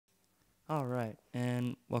All right,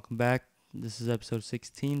 and welcome back. This is episode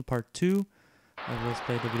 16, part 2 of Let's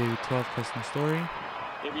Play WWE 12 Custom Story.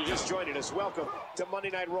 If you're just joining us, welcome to Monday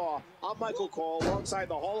Night Raw. I'm Michael Cole, alongside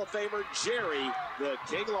the Hall of Famer, Jerry, the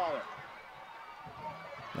King Lawler.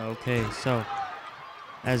 Okay, so,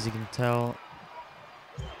 as you can tell,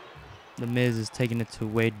 The Miz is taking it to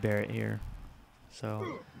Wade Barrett here.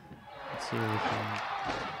 So,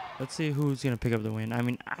 let's see who's going to pick up the win. I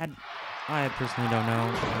mean, I personally don't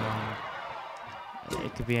know.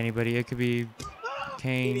 It could be anybody. It could be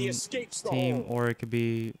Kane's team, or it could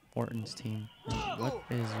be Orton's team. What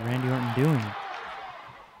is Randy Orton doing?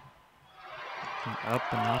 Up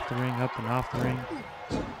and off the ring, up and off the ring.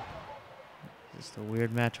 Just a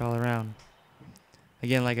weird match all around.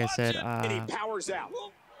 Again, like I said, I'm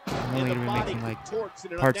only gonna be making like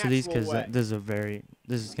parts of these because this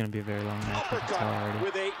is gonna be a very long match. I can tell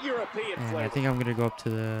already. And I think I'm gonna go up to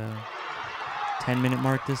the 10-minute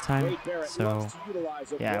mark this time. So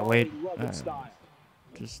yeah, Wade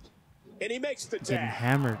just getting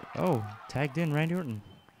hammered. Oh, tagged in Randy Orton.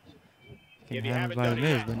 Getting hammered by The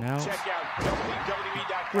Miz, but now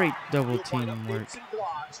great double team work.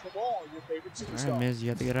 Alright, Miz, you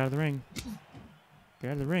have to get out of the ring. Get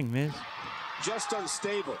out of the ring, Miz. Just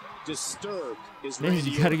unstable, disturbed is Miz,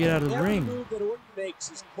 you gotta get out of the ring. Every move that Orton makes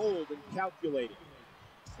is cold and calculated.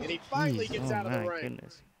 And he finally gets out of the ring.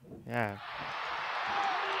 Goodness. Yeah.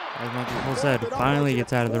 As Michael Cole said, finally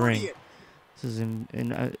gets out of the ring. This is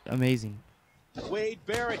amazing. Wade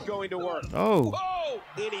Barrett going to work. Oh.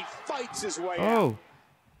 And he fights his way out. Oh.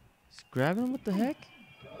 He's grabbing him? What the heck?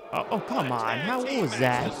 Oh, come on. How was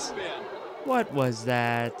that? What was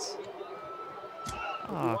that?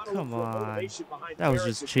 Oh, come on. That was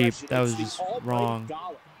just cheap. That was just wrong.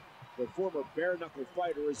 The former bare knuckle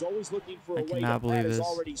fighter is always looking for a way to believe this.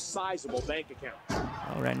 already sizable bank account.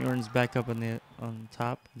 Oh, Randy Orton's back up on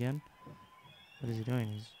top again. What is he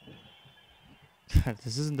doing?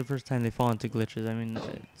 This isn't the first time they fall into glitches. I mean,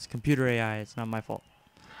 it's computer AI. It's not my fault.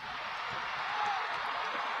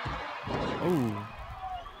 Oh.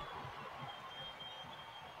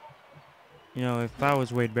 You know, if I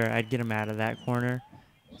was Wade Barrett, I'd get him out of that corner.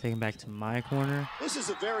 Take him back to my corner. This is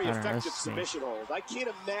a very effective submission hold. I can't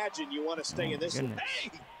imagine you want to stay in this one. Hey!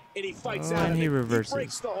 And he fights out and he reverses. He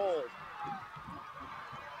breaks the hold.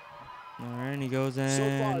 Alright, and he goes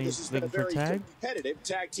in. He's looking for a tag. Competitive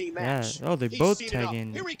tag team match. Yeah. Oh, they both tag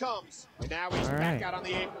in. Here he comes. And now he's back out on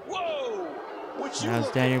the apron. Whoa! Now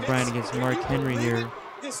it's Daniel Bryan against Mark Henry here.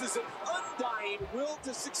 This is an undying will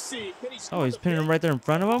to succeed. Oh, he's pinning him right there in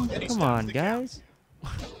front of him? Come on, guys.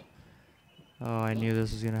 Oh, I knew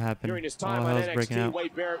this was going to happen. During his time on NXT,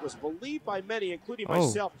 Wade Barrett was believed by many, including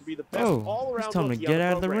myself, to be the best all-around. He's telling him to get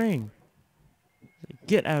out of the ring.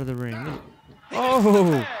 Get out of the ring.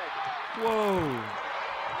 Oh! Whoa!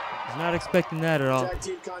 He's not expecting that at all. Tag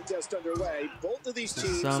team contest underway. Both of these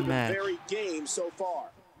teams have been very game so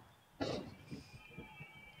far.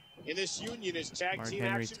 In this union is tag team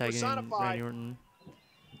action personified. Randy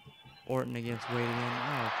Orton against Wade again.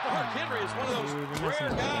 Oh, Mark Henry is one of those rare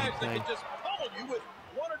guys that can just pummel you with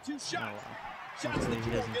one or two shots. Shots that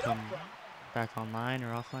you don't get up from. Back online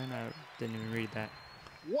or offline? I didn't even read that.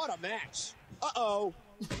 What a match. Uh-oh.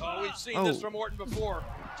 Oh, we've seen this from Orton before.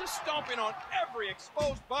 Just stomping on every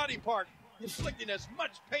exposed body part, inflicting as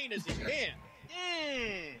much pain as he can.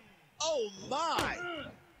 Oh, my.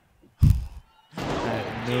 I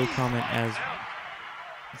have no comment as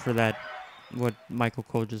for that, what Michael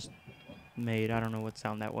Cole just made. I don't know what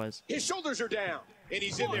sound that was. His shoulders are down, and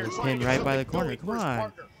he's in there pinned right by the corner. Come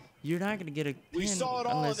on. You're not going to get a pin we saw it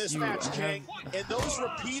all in this match, have... King, and those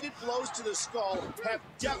repeated blows to the skull have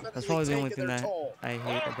definitely That's probably the only thing that I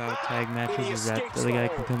hate about tag matches is that the other guy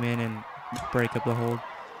can come in and break up the hold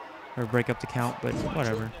or break up the count, but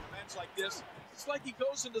whatever. It's like he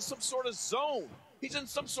goes into some sort of zone. He's in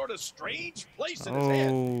some sort of strange place in his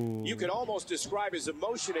head. You could almost describe his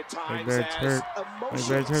emotion at times as hurt. Wade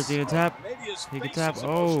Barrett's hurt. He can tap. He can tap.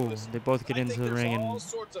 Oh, they both get into the ring and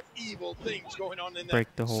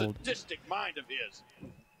break the hold. Sadistic mind of his.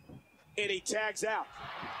 And he tags out.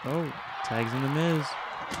 Oh, tags in The Miz.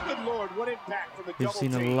 Good Lord, what impact from the We've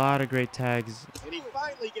seen a lot of great tags. And he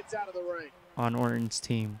finally gets out of the ring. On Orton's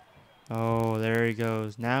team. Oh, there he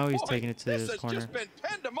goes. Now he's taking it to this corner. This has just been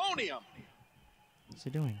pandemonium. What's he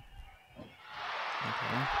doing?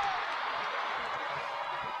 Okay.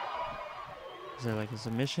 Is that like a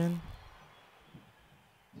submission?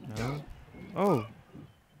 No. Oh.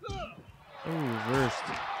 Oh, reversed.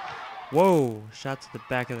 Whoa. Shot to the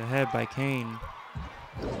back of the head by Kane.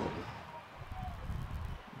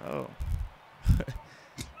 Oh.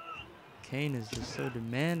 Kane is just so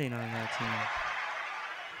demanding on that team.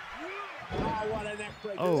 what a neck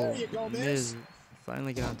breaker. Oh, there you go, Miz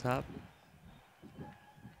finally got on top.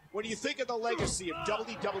 When you think of the legacy of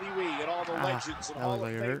WWE and all the legends and that Hall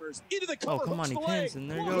looked of like it hurt. Famers, into the Oh, cover, come on, he pins,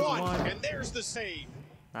 and there goes one. And there's the save.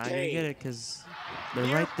 Not gonna get it because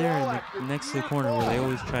they're right there next to the corner where they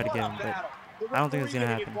always try to get him, but I don't think it's gonna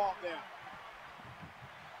happen.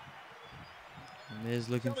 Miz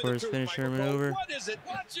looking for his finisher maneuver. What is it?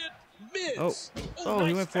 Watch it. Miz. Oh,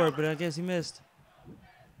 he went for it, but I guess he missed.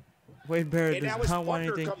 Wade Barrett does not want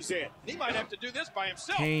anything. He might have to do this by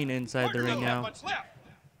himself. Kane inside the ring now.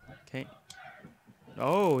 Kane.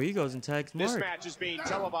 Oh, he goes and tags Mark. This match is being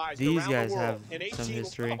televised. These guys have some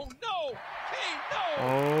history. Oh, no. Kane,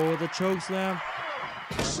 no. Oh, the choke slam.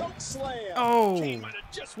 Choke slam. Oh.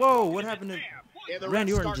 Whoa, what happened to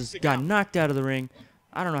Randy Orton? Just got knocked out of the ring.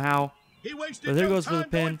 I don't know how. But there goes for the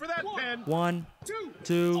pin. 1,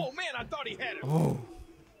 2. Oh, man, I thought he had it. Oh.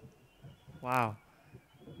 Wow.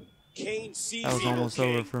 Kane sees that was almost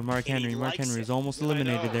over for Mark Henry. Mark Henry is almost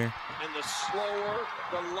eliminated there. And the slower,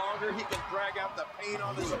 the longer he can drag out the pain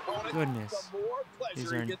on his opponent, Goodness. the more pleasure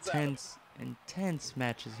These are he gets intense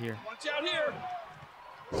matches here. Watch out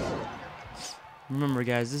here. Remember,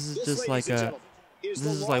 guys, this is just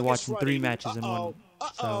like watching 3 matches in one.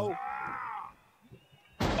 So.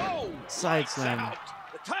 Oh, side slam.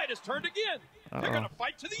 The tide has turned again. They're gonna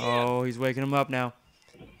fight to the end. Oh, he's waking him up now.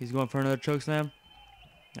 He's going for another choke slam.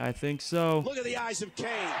 I think so. Look at the eyes of Kane.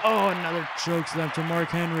 Oh, another choke slam to Mark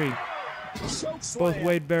Henry. Both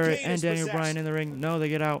Wade Barrett and Daniel Bryan in the ring. No, they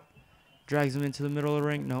get out. Drags him into the middle of the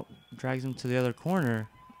ring. No, drags him to the other corner.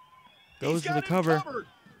 Goes for the cover.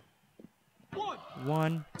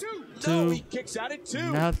 1, 2.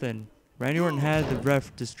 Nothing. Randy Orton had the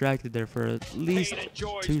ref distracted there for at least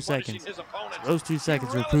 2 seconds. Those 2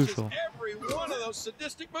 seconds were crucial. Every one of those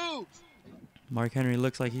sadistic moves. Mark Henry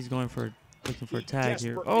looks like he's going for looking for a tag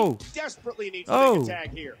here. Desperately needs to make a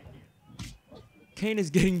tag here. Kane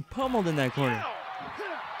is getting pummeled in that corner.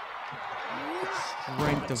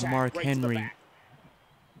 Strength of Mark Henry.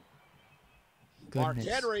 Mark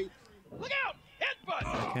Henry. Look out! Headbutt.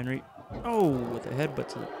 Mark Henry. Oh, with a headbutt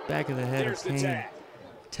to the back of the head of Kane.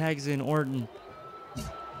 Tags in Orton.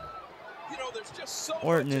 You know, there's just so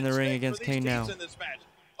Orton in the ring against Kane now.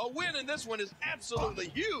 A win in this one is absolutely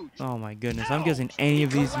huge. Oh my goodness. I'm guessing any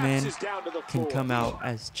of these men can come out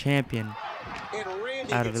as champion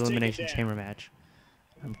out of Elimination Chamber match.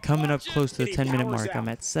 I'm coming up close to the 10-minute mark. I'm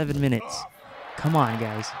at 7 minutes. Come on,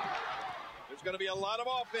 guys. There's going to be a lot of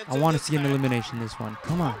offense. I want to see an elimination this one.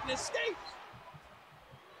 Come on.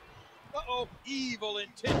 Uh-oh, evil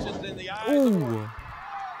intentions in the eyes. Ooh.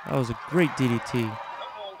 That was a great DDT.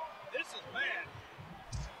 Uh-oh, this is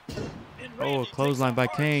bad. Oh, a clothesline by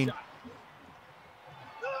Kane.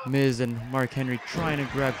 Miz and Mark Henry trying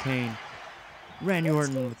to grab Kane. Randy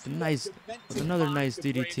Orton with another nice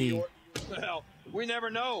DDT. Well, we never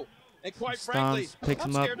know. And quite frankly, picks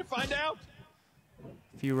him up. To find out.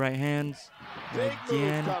 A few right hands.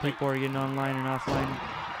 Again, people are getting online and offline.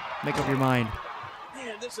 Make up your mind.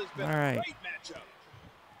 Man, this has been all right. A great matchup.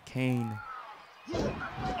 Kane.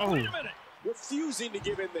 Oh. Wait a minute. Refusing to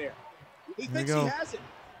give in there. He There we thinks go. he has it.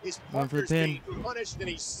 His Going for the pin. punished and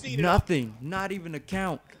he's seen Nothing. Not even a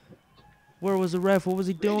count. Where was the ref? What was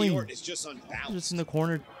he doing? Is just unbalanced. Just in the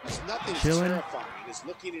corner, nothing chilling. Terrifying. He's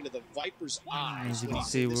looking into the Viper's eyes. As you can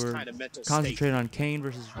see, we're concentrating on Kane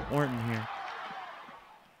versus Orton here.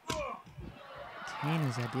 Kane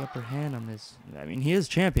is at the upper hand on this. I mean, he is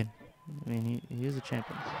champion. I mean, he is a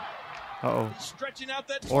champion. Uh-oh. Stretching out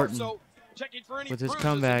that Orton torso, checking for any with his bruises,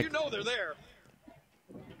 comeback. You know they're there.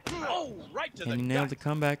 Oh, right to And the he nailed gut. the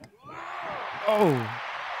comeback. Oh.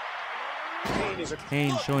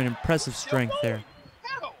 Kane showing impressive strength there.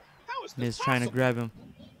 How is this Miz trying to grab him.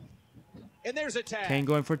 And there's a tag. Kane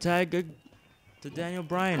going for a tag. Good to Daniel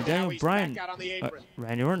Bryan. Daniel Bryan.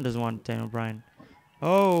 Randy Orton doesn't want Daniel Bryan.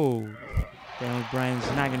 Oh. Daniel Bryan's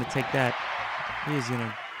not going to take that. He is going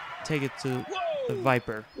to take it to the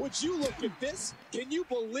Viper. Would you look at this? Can you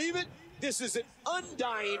believe it? This is an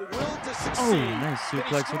undying will to succeed. Oh, nice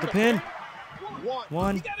suplex with the pin.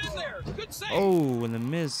 One. He got in there. Good save. Oh, and the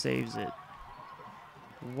Miz saves it.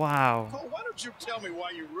 Wow. Oh, why don't you tell me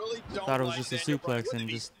why you really don't Thought it was like just a Daniel Bryan? suplex and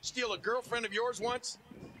Wouldn't he just steal a girlfriend of yours once?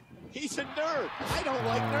 He's a nerd. I don't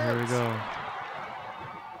like nerds. Here we go.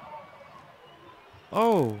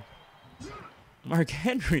 Oh. Mark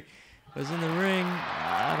Henry was in the ring.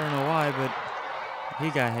 I don't know why, but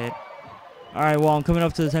he got hit. All right, well, I'm coming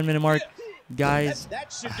up to the 10-minute mark. Guys,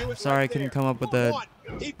 sorry I couldn't come up with a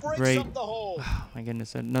great, oh my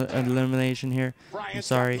goodness, an elimination here. I'm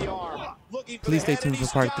sorry. Please stay tuned for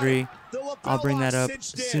part 3. I'll bring that up as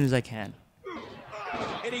soon as I can.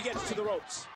 And he gets to the ropes.